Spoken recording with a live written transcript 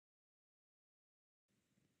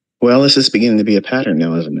Well, this is beginning to be a pattern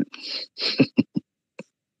now, isn't it?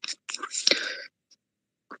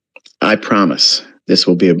 I promise this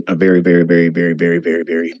will be a very, very, very, very, very, very,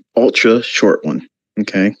 very ultra short one.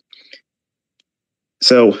 Okay.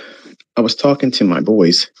 So I was talking to my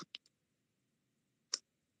boys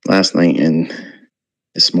last night and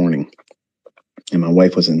this morning, and my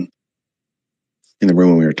wife was in the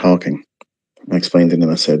room when we were talking. I explained to them,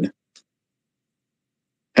 I said,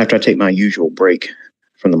 after I take my usual break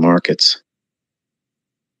from the markets,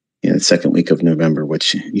 the second week of November,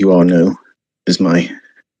 which you all know is my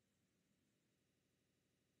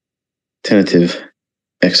tentative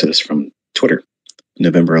exodus from Twitter,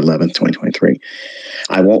 November 11th, 2023.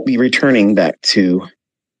 I won't be returning back to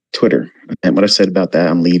Twitter. And what I said about that,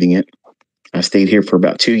 I'm leaving it. I stayed here for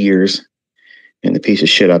about 2 years, and the piece of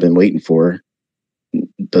shit I've been waiting for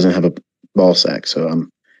doesn't have a ball sack. So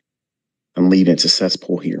I'm leaving. It's a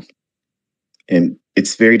cesspool here. And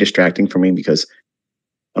it's very distracting for me because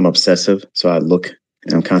I'm obsessive. So I look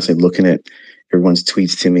and I'm constantly looking at everyone's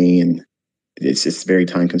tweets to me, and it's very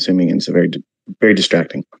time consuming, and it's very, very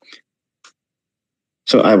distracting.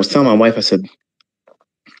 So I was telling my wife, I said,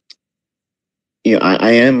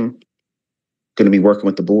 I am going to be working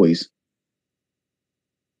with the boys,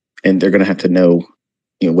 and they're going to have to know,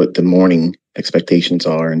 what the morning expectations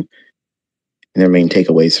are and their main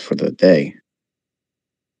takeaways for the day.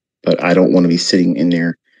 But I don't want to be sitting in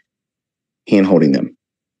there hand holding them.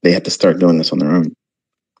 They have to start doing this on their own.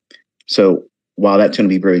 So while that's going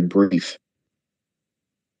to be very brief,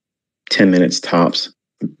 10 minutes tops,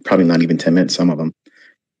 probably not even 10 minutes, some of them,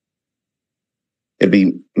 it'll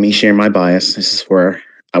be me sharing my bias. This is where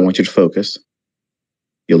I want you to focus.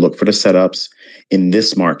 You'll look for the setups in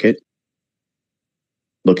this market,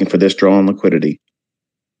 looking for this draw on liquidity.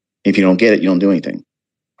 If you don't get it, you don't do anything.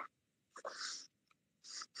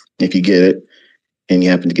 If you get it and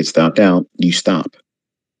you happen to get stopped out, you stop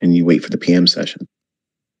and you wait for the PM session.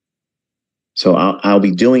 So I'll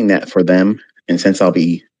be doing that for them. And since I'll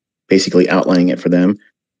be basically outlining it for them,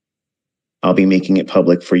 I'll be making it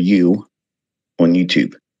public for you on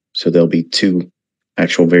YouTube. So there'll be 2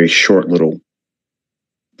 actual very short little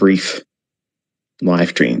brief live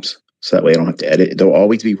streams. So that way I don't have to edit. There'll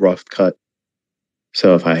always be rough cut.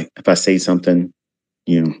 So if I say something,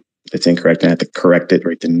 that's incorrect, and I have to correct it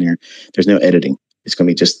right then and there. There's no editing. It's going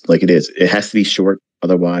to be just like it is. It has to be short.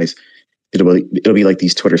 Otherwise, it'll be like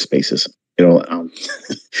these Twitter spaces.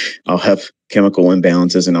 I'll have chemical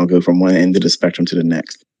imbalances, and I'll go from one end of the spectrum to the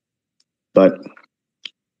next. But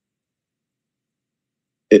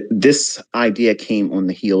this idea came on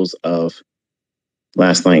the heels of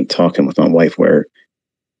last night talking with my wife, where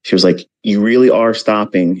she was like, "You really are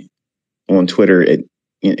stopping on Twitter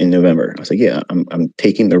in November." I was like, "Yeah, I'm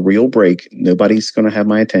taking the real break. Nobody's going to have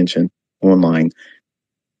my attention online,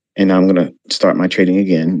 and I'm going to start my trading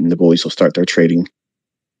again. And the boys will start their trading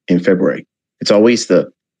in February. It's always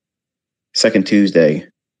the second Tuesday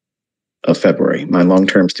of February. My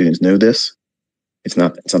long-term students know this. It's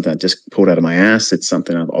not something I just pulled out of my ass. It's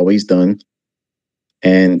something I've always done,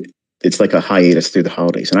 and it's like a hiatus through the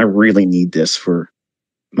holidays. And I really need this for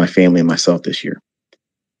my family and myself this year."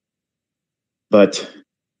 But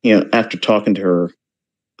after talking to her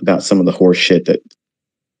about some of the horse shit that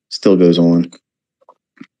still goes on,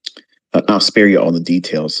 I'll spare you all the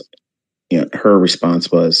details. Her response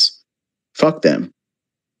was, "Fuck them.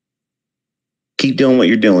 Keep doing what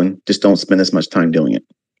you're doing. Just don't spend as much time doing it."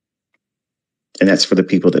 And that's for the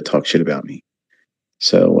people that talk shit about me.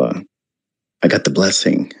 So I got the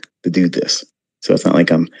blessing to do this. So it's not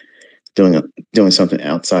like I'm doing something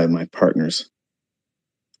outside my partner's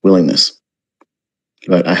willingness.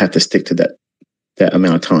 But I have to stick to that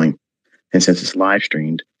amount of time. And since it's live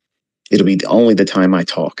streamed, it'll be only the time I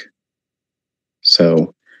talk.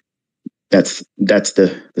 So that's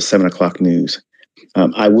the 7:00 news.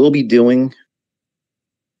 I will be doing,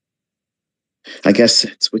 I guess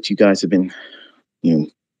it's what you guys have been,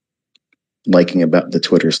 liking about the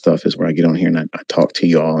Twitter stuff, is where I get on here and I talk to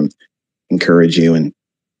you all and encourage you, and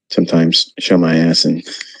sometimes show my ass and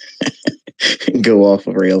go off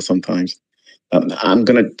a rail sometimes. I'm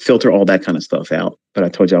going to filter all that kind of stuff out, but I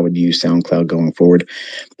told you I would use SoundCloud going forward.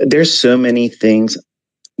 There's so many things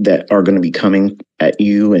that are going to be coming at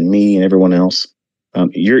you and me and everyone else.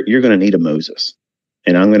 You're going to need a Moses,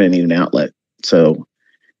 and I'm going to need an outlet. So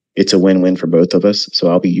it's a win-win for both of us. So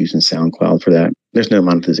I'll be using SoundCloud for that. There's no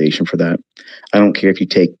monetization for that. I don't care if you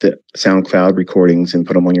take the SoundCloud recordings and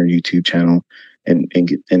put them on your YouTube channel and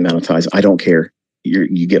monetize. I don't care.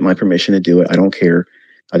 You get my permission to do it. I don't care.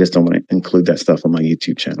 I just don't want to include that stuff on my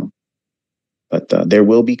YouTube channel. But there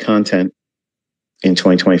will be content in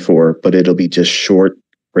 2024, but it'll be just short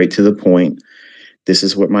right to the point. This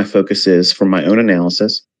is what my focus is for my own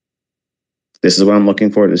analysis. This is what I'm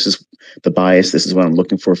looking for. This is the bias. This is what I'm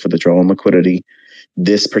looking for the draw on liquidity,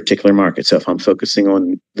 this particular market. So if I'm focusing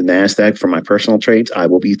on the NASDAQ for my personal trades, I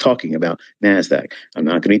will be talking about NASDAQ. I'm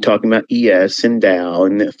not going to be talking about ES and Dow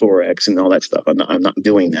and Forex and all that stuff. I'm not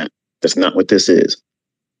doing that. That's not what this is.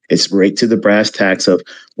 It's right to the brass tacks of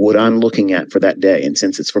what I'm looking at for that day. And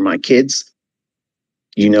since it's for my kids,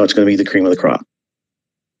 you know it's going to be the cream of the crop.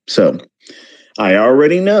 So I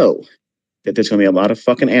already know that there's going to be a lot of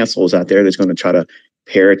fucking assholes out there that's going to try to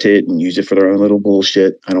parrot it and use it for their own little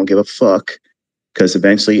bullshit. I don't give a fuck, because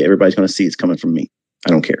eventually everybody's going to see it's coming from me. I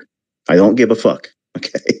don't care. I don't give a fuck.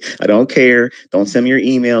 Okay. I don't care. Don't send me your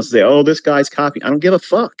emails and say, oh, this guy's copying. I don't give a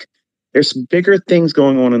fuck. There's bigger things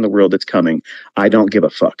going on in the world that's coming. I don't give a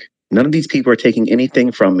fuck. None of these people are taking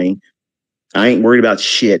anything from me. I ain't worried about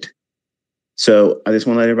shit. So I just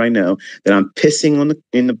want to let everybody know that I'm pissing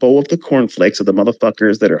in the bowl of the cornflakes of the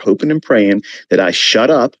motherfuckers that are hoping and praying that I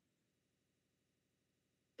shut up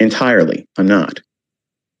entirely. I'm not.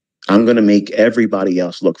 I'm going to make everybody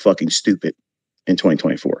else look fucking stupid in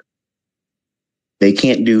 2024. They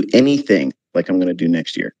can't do anything like I'm going to do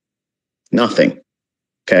next year. Nothing.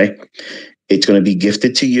 Okay. It's going to be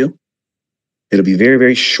gifted to you. It'll be very,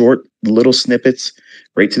 very short little snippets,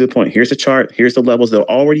 right to the point. Here's the chart. Here's the levels. They'll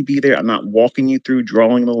already be there. I'm not walking you through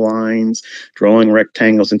drawing the lines, drawing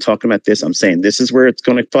rectangles and talking about this. I'm saying this is where it's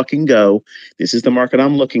going to fucking go. This is the market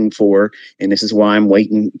I'm looking for. And this is why I'm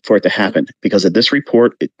waiting for it to happen. Because of this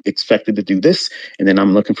report, it expected to do this. And then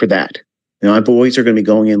I'm looking for that. And my boys are going to be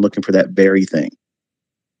going in looking for that very thing.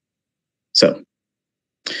 So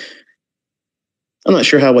I'm not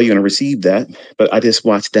sure how well you're going to receive that, but I just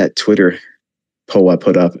watched that Twitter poll I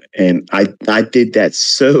put up, and I did that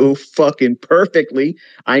so fucking perfectly.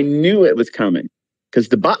 I knew it was coming, because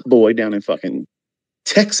the bot boy down in fucking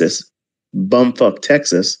Texas, bumfuck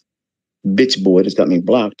Texas, bitch boy that's got me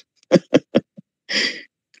blocked.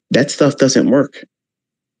 That stuff doesn't work.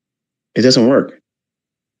 It doesn't work.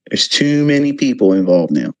 There's too many people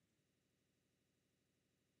involved now.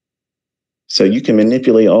 So you can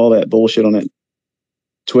manipulate all that bullshit on that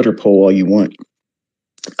Twitter poll all you want.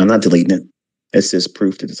 I'm not deleting it. It's just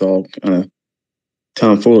proof that it's all kind of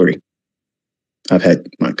tomfoolery. I've had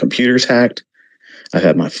my computers hacked. I've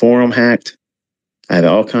had my forum hacked. I had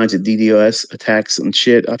all kinds of DDoS attacks and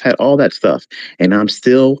shit. I've had all that stuff. And I'm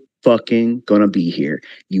still fucking gonna be here.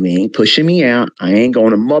 You ain't pushing me out. I ain't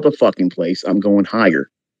going to motherfucking place. I'm going higher.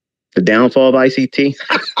 The downfall of ICT.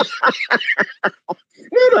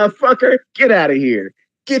 Motherfucker, get out of here.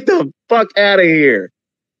 Get the fuck out of here.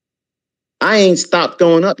 I ain't stopped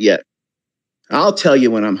going up yet. I'll tell you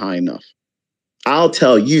when I'm high enough. I'll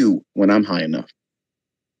tell you when I'm high enough.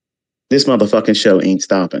 This motherfucking show ain't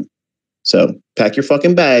stopping. So pack your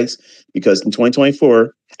fucking bags, because in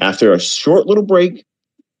 2024, after a short little break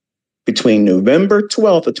between November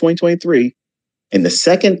 12th of 2023 and the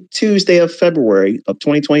second Tuesday of February of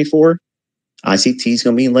 2024, ICT is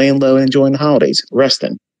going to be laying low and enjoying the holidays,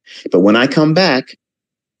 resting. But when I come back,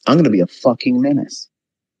 I'm going to be a fucking menace,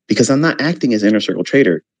 because I'm not acting as inner circle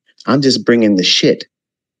trader. I'm just bringing the shit.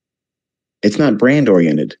 It's not brand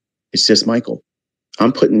oriented. It's just Michael.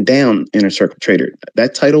 I'm putting down inner circle trader.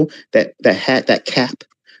 That title, that hat, that cap,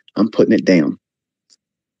 I'm putting it down.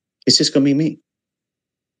 It's just going to be me.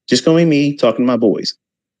 Just going to be me talking to my boys.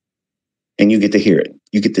 And you get to hear it.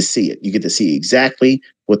 You get to see it. You get to see exactly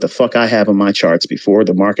what the fuck I have on my charts before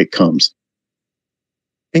the market comes.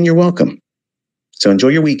 And you're welcome. So enjoy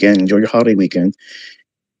your weekend. Enjoy your holiday weekend.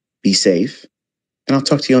 Be safe. And I'll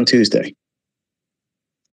talk to you on Tuesday.